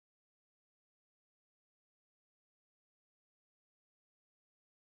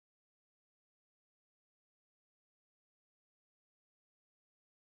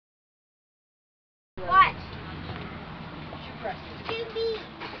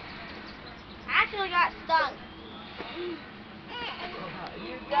got stung.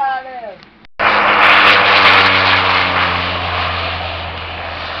 You got him.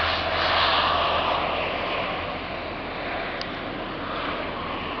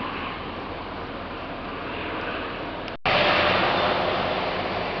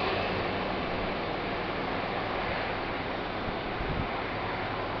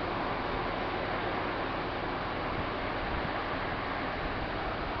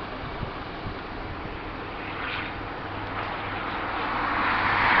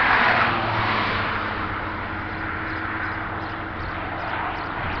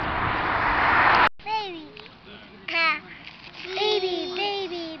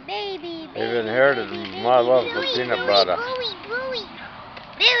 They've inherited my love for peanut butter.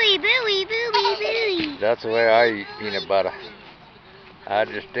 That's the way I eat peanut butter. I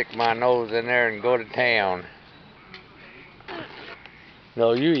just stick my nose in there and go to town.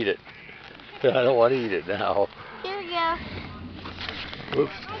 No, you eat it. I don't want to eat it now. Here we go.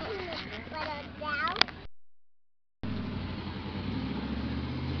 Oops.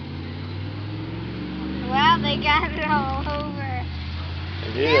 Wow, they got it all over.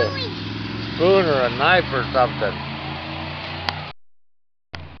 You need a spoon or a knife or something.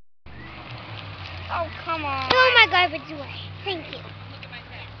 Oh, come on. Throw my garbage away. Thank you.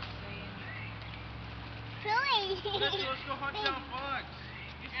 Billy. Let's go hunt down bugs.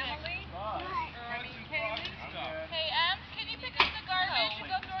 Emily? Hey, can you pick up the garbage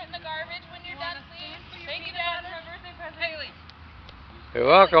and go throw it in the garbage when you're done, please? Thank you, Dad. For my birthday present. Haley. You're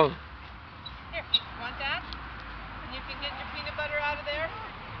welcome. Here, want that? And you can get your peanut butter out of there.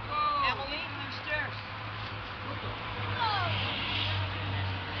 Emily, upstairs.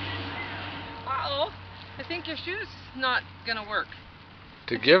 Uh-oh. I think your shoe's not gonna work.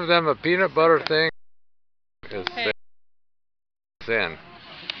 To give them a peanut butter thing is sin.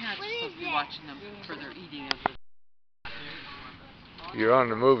 You're not supposed to be watching them for their eating of it. You're on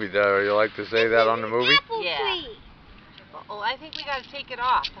the movie, though. You like to say that on the movie? Yeah. Oh, I think we gotta take it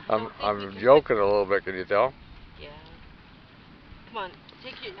off. I'm joking a little bit. Can you tell? Yeah. Come on,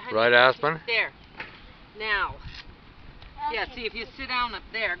 take your. Right, Aspen? There. Now. Yeah. See, if you sit down up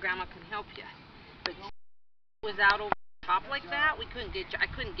there, Grandma can help you. But if it was out over the top like that, we couldn't get you. I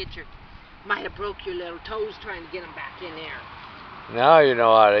couldn't get your. Might have broke your little toes trying to get them back in there. Now you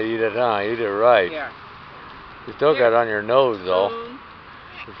know how to eat it, huh? Eat it right. Here. You still got it on your nose, though.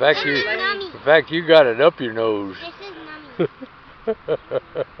 In fact, you got it up your nose. This is nummy.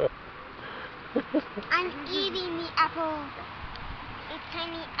 I'm eating the apple. A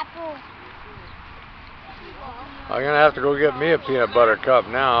tiny apple. I'm gonna have to go get me a peanut butter cup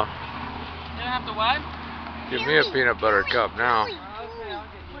now. You don't have to what? Give me a peanut butter cup now.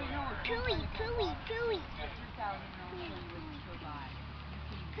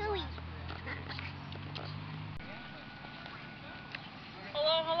 Pooey.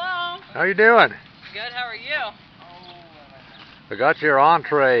 Hello. How you doing? Good, how are you? I got your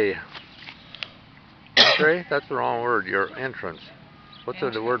entree. Entree? That's the wrong word. Your entrance. What's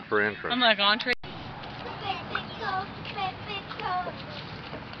the word for entrance? I'm like entree.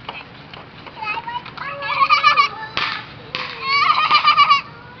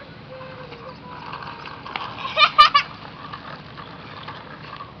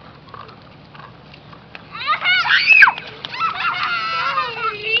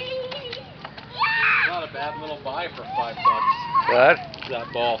 Not a bad little buy for $5. What? That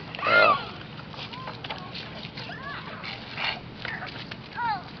ball.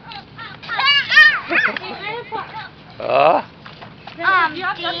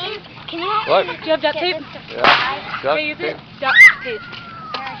 Dean, can you What? Do you have duct tape? Yeah. Duct Use tape. it. Duct tape.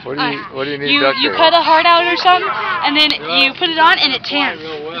 What do you need duct tape? You cut a heart out or something, and then you put it on, and it tans.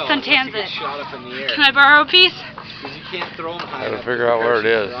 Well. Suntans it. Shot up in the air. Can I borrow a piece? Because you can't throw them high Gotta enough figure out where it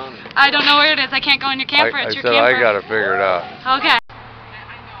is. I don't know where it is. I can't go in your camper. I It's your said camper. I gotta figure it out. Okay.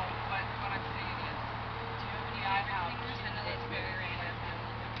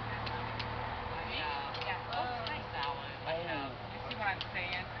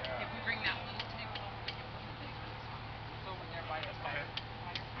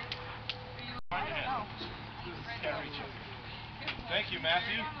 Thank you,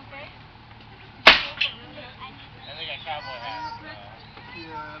 Matthew. And they got cowboy hats.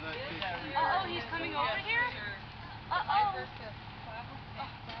 Uh-oh, he's coming over here? Uh-oh.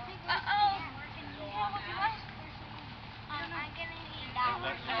 Uh-oh. I'm gonna need that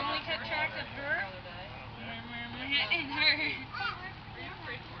one. We could track of her. And her.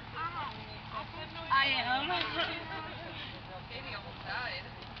 I am. Baby almost died.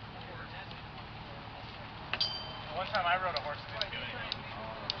 One time I rode a horse.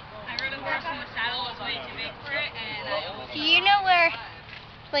 I rode a horse in the saddle.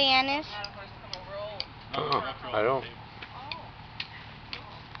 bananas? I don't.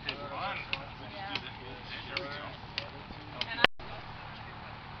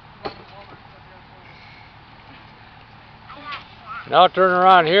 Now turn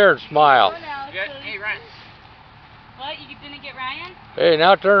around here and smile. Hey, Ryan. What? You didn't get Ryan? Hey,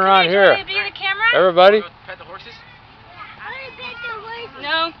 now turn around here. Be the camera? Everybody. Pet the horses?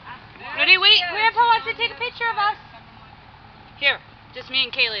 No. Ready? Wait. Grandpa wants to take a picture of us. Here. Just me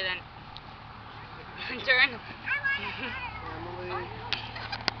and Kaylee then. Turn.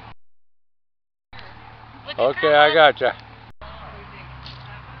 Okay, I gotcha.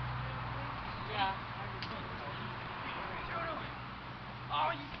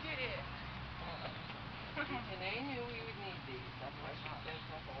 Oh, you did it. And they knew we would need these. That's why she sent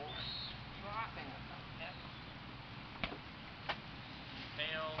the whole thing of them.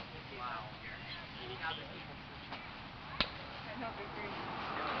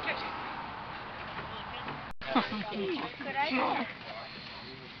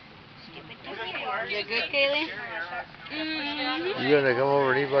 Is it good, Kaylee? You gonna come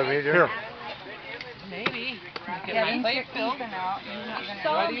over and eat by me, Jerry? Maybe. Get my plate filled.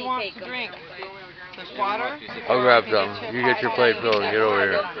 What do you want to drink? Just water? I'll grab something. You get your plate filled and get over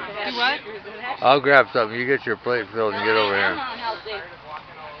here. Do what? I'll grab something. You get your plate filled and get over here.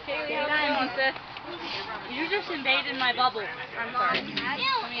 You just invaded my bubble. I'm sorry. Let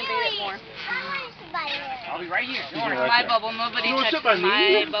me invade it more. I'll be right here. My bubble. Nobody touched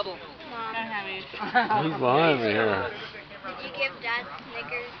my bubble. Who's behind me here? Did you give Dad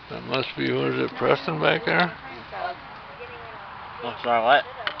Snickers? That must be, what is it, Preston back there? Oh, sorry, what?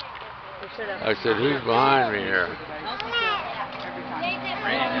 I said, who's behind me here?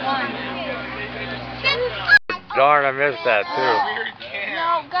 Darn, I missed that too.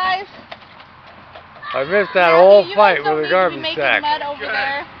 No, guys. I missed that whole fight with the garbage sack. Over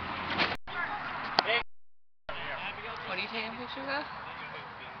there. What are you taking pictures of?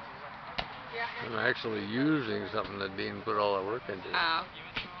 I'm actually using something that Dean put all that work into. Oh.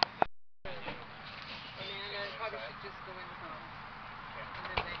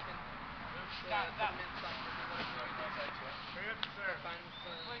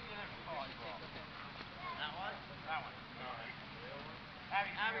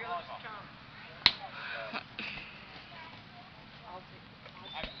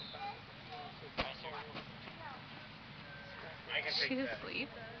 She's asleep.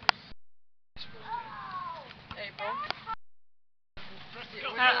 April. What do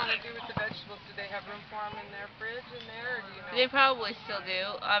you want to do with the vegetables? Do they have room for them in their fridge in there, or do you know? They probably still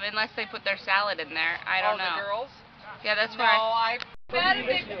do, unless they put their salad in there. I don't know. The girls? Yeah, that's No, why.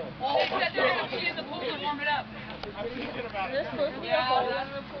 they said they're going to be in the pool to warm it up. This supposed to be a bowl.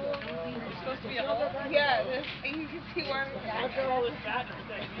 It's supposed to be a bowl? Yeah, you can see warming it up. Look at all this fat and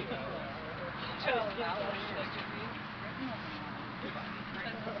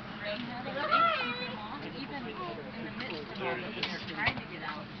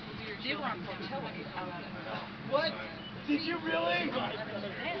What? Did you really?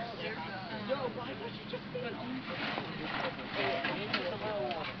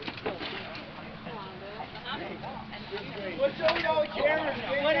 What's up with all the cameras?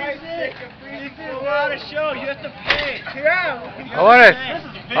 What is this? This is a lot of show. You have to pay. Yeah. I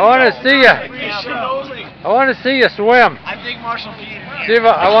want to see you. I want to see you swim. I think Marshall peed. See if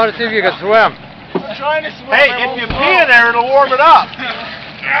I want to see if you can swim. I'm trying to swim. Hey, if you pee in there, it'll warm it up.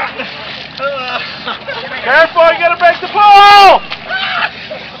 Careful, you gotta break the pool!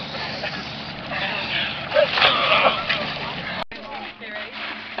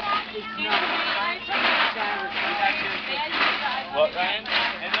 What, Ryan?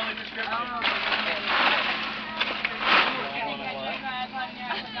 And the only description.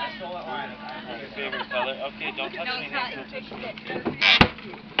 I stole that line. Your favorite color? Okay, don't touch anything. Don't touch anything.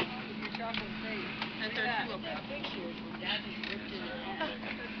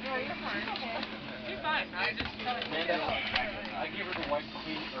 I gave her the white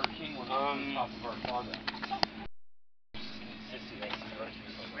queen or king one on top of our closet.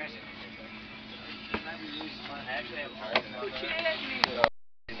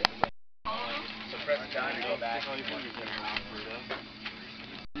 So press it down and go back.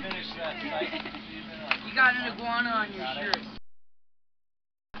 Finish that site. You got an iguana on your shirt.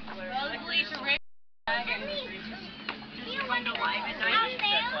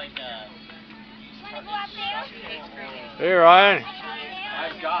 Hey, Ryan.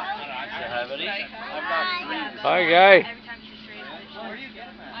 I've got. Hi, buddy. I've got 3. Hi, guy.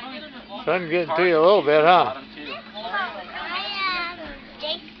 Sun's getting to you a little bit, huh?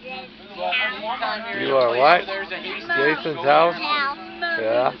 Jason. You are what? Jason's house?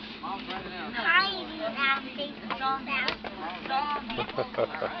 Yeah.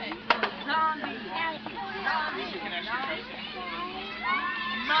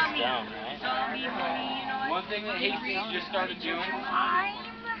 One thing that Hastings just started doing,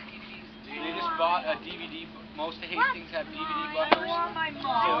 they just bought a DVD. Most of Hastings have DVD buffers.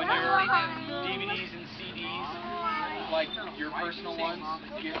 So when your DVDs and CDs, like your personal ones,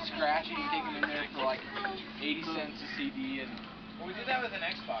 get scratched, you take them in there for like 80 cents a CD. And Well, we did that with an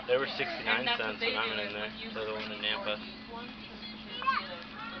Xbox. They were 69 cents when I went in there. So the one in Nampa.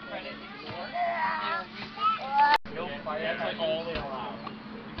 That's like all they allow.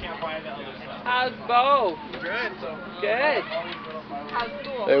 You can't buy the other stuff. How's Bo? Good. So Good. How's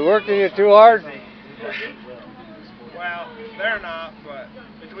school? They working you too hard? well, they're not, but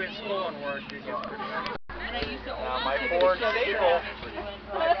between school and work, it gets pretty hard. now my Ford Sable.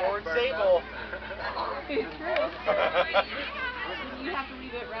 My Ford Sable. You have to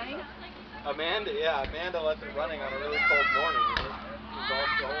leave it running? Amanda left it running on a really cold morning. It was all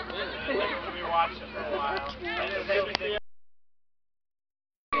so We watched it for a while.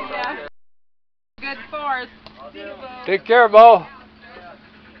 Yeah. Good force. Take care, Bo. right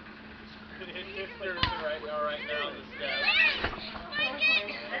now on the steps.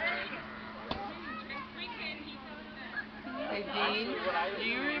 Hey, Dean, do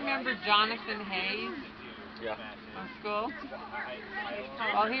you remember Jonathan Hayes? Yeah. From school?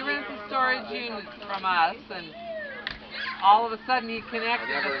 Well, he rents a storage unit from us, and all of a sudden he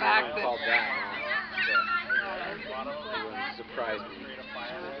connected the fact that... Surprised me.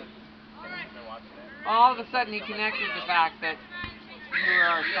 All of a sudden he connected the fact that you were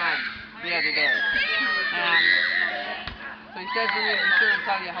our son the other day. And so he said for me to be sure and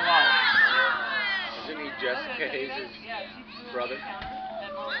tell you hello. Isn't he Jessica Hayes' brother?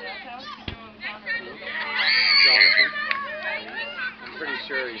 Jonathan? I'm pretty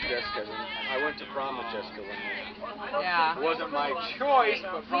sure he's Jessica's. I went to prom with Jessica one year. Yeah. It wasn't my choice,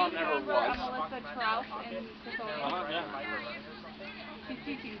 but prom never was. Melissa Trout and Yeah. she's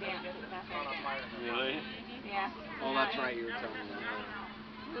teaching dance at Bethel. Really? Yeah. Oh, that's right, you were telling me that.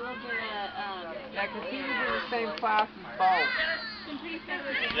 A little bit of, Yeah, because he was in the same class as Bo. some pretty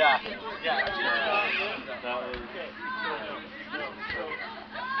sexy dance. Yeah. That was.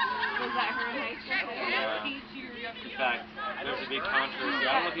 Was that her in high school? In fact, there was a big controversy. I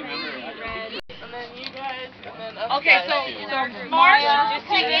don't know if you remember it. And then you guys, and then us Okay, guys. so March, just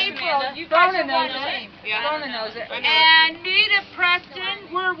take April. You guys are one team. Yeah. Donna knows it. And Nita, Preston,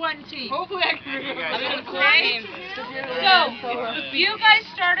 we're one team. Hopefully I can Okay? So, you guys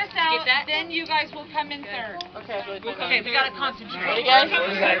start us out, then you guys will come in third. Okay. Okay, we gotta concentrate. Ready, guys?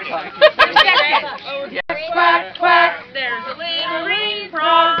 Quack, quack, there's a little green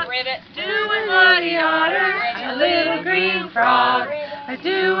frog doing what he oughter. A little green frog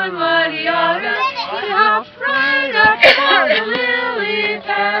doing what he oughter. He hopped right up on the lily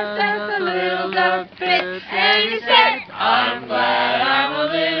pad that the little duck bit, and he said, I'm glad I'm a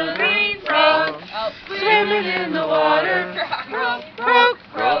little green frog swimming in the water. Croak, croak,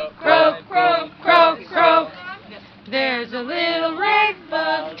 croak, croak, croak, croak, croak. There's a little red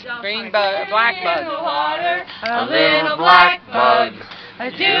bug, Green bug, black in the bug. water, a little black bug,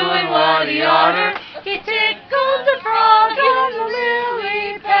 doing what he oughter. He tickled the frog on the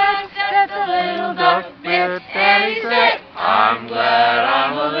lily pad that the little duck bit, and he said, I'm glad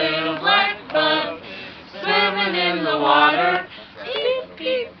I'm a little black bug swimming in the water. Peep,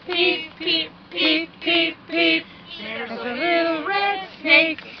 peep, peep, peep, peep, peep, peep. There's a little red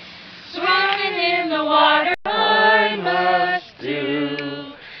snake swimming in the water. I must do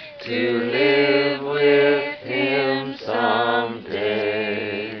to live with him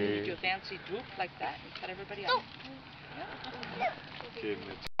someday. Do a fancy droop like that and cut everybody off.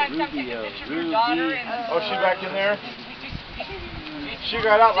 Oh, she's back in there? She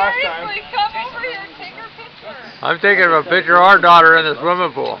got out last time. Come over here and take her picture. I'm taking a picture of our daughter in the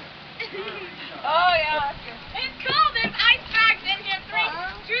swimming pool. Oh, yeah. It's cold. There's ice bags in here.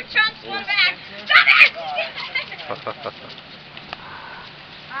 Two chunks, one bag. Stop it!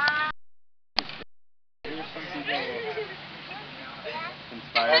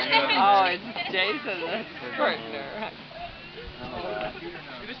 Oh, it's Jason, the partner.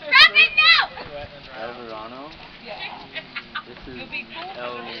 Stop it now! El Verano. This is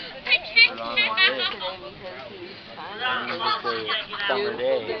El Summer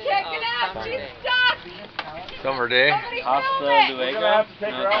Day. Check it out. She's stuck. Summer day. Hasta We're Luego. gonna have to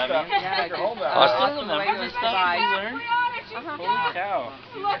take her out there. Take her home now. Hasta remember the stuff you learned? Holy cow.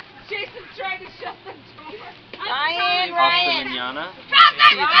 Look, Jason's trying to shut the door. Hasta Manana Stop it!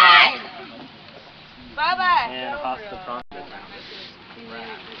 Bye-bye. and Hasta Pronto.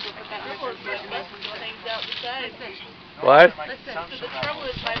 course, my butt still hangs out the side. What? Listen, so the trouble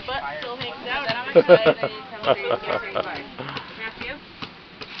is my butt still hangs out on my side. Matthew,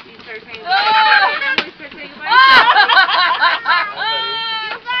 you start saying Ah! we start saying goodbye.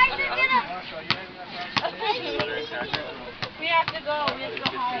 We have to go. We have to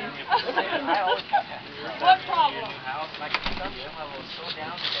go home. What problem?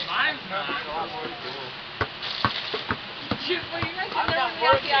 Mine's not. Shoot, were you guys in there when we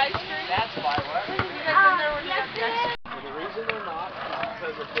got the ice cream? That's why, what? Were you guys in there when we got the ice cream? The reason they're not is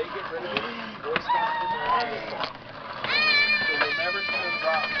because if they get rid of it, Boy Scouts will never get it. So you'll never see them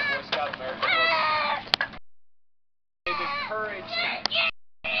drop the Boy Scout American program. They've encouraged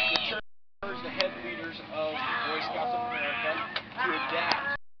the head leaders of the Boy Scouts of America to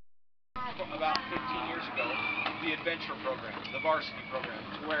adapt about 15 years ago the adventure program, the varsity program,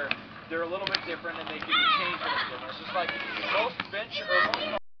 to where they're a little bit different and they can change a little bit. It's just like most venture or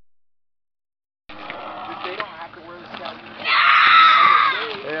most they don't have to wear the scout uniform.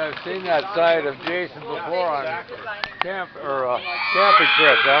 Yeah, I've seen that side of Jason before on camping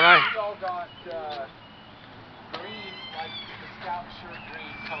trips, haven't I? It's all got green, like the scout shirt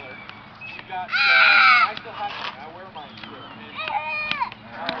green color. You got, I still have